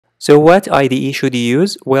So what IDE should you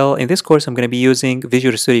use? Well, in this course, I'm going to be using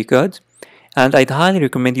Visual Studio Code. And I'd highly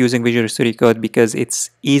recommend using Visual Studio Code because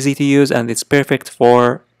it's easy to use and it's perfect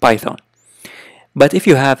for Python. But if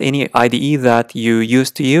you have any IDE that you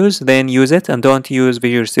used to use, then use it and don't use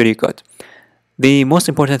Visual Studio Code. The most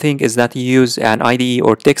important thing is that you use an IDE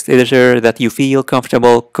or text editor that you feel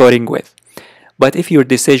comfortable coding with. But if your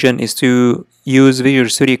decision is to use Visual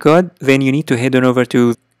Studio Code, then you need to head on over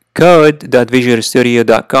to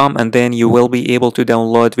code.visualstudio.com and then you will be able to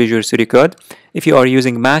download Visual Studio Code. If you are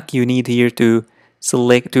using Mac, you need here to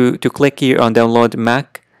select to click here on download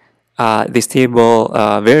Mac, the stable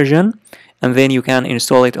version, and then you can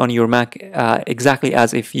install it on your Mac exactly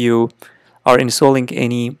as if you are installing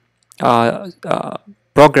any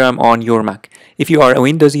program on your Mac. If you are a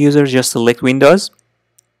Windows user, just select Windows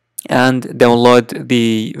and download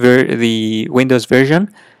the Windows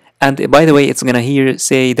version. And by the way, it's gonna here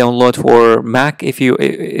say download for Mac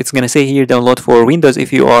it's gonna say here download for Windows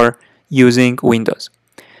if you are using Windows.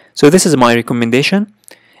 So this is my recommendation.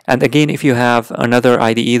 And again, if you have another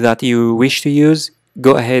IDE that you wish to use,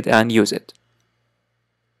 go ahead and use it.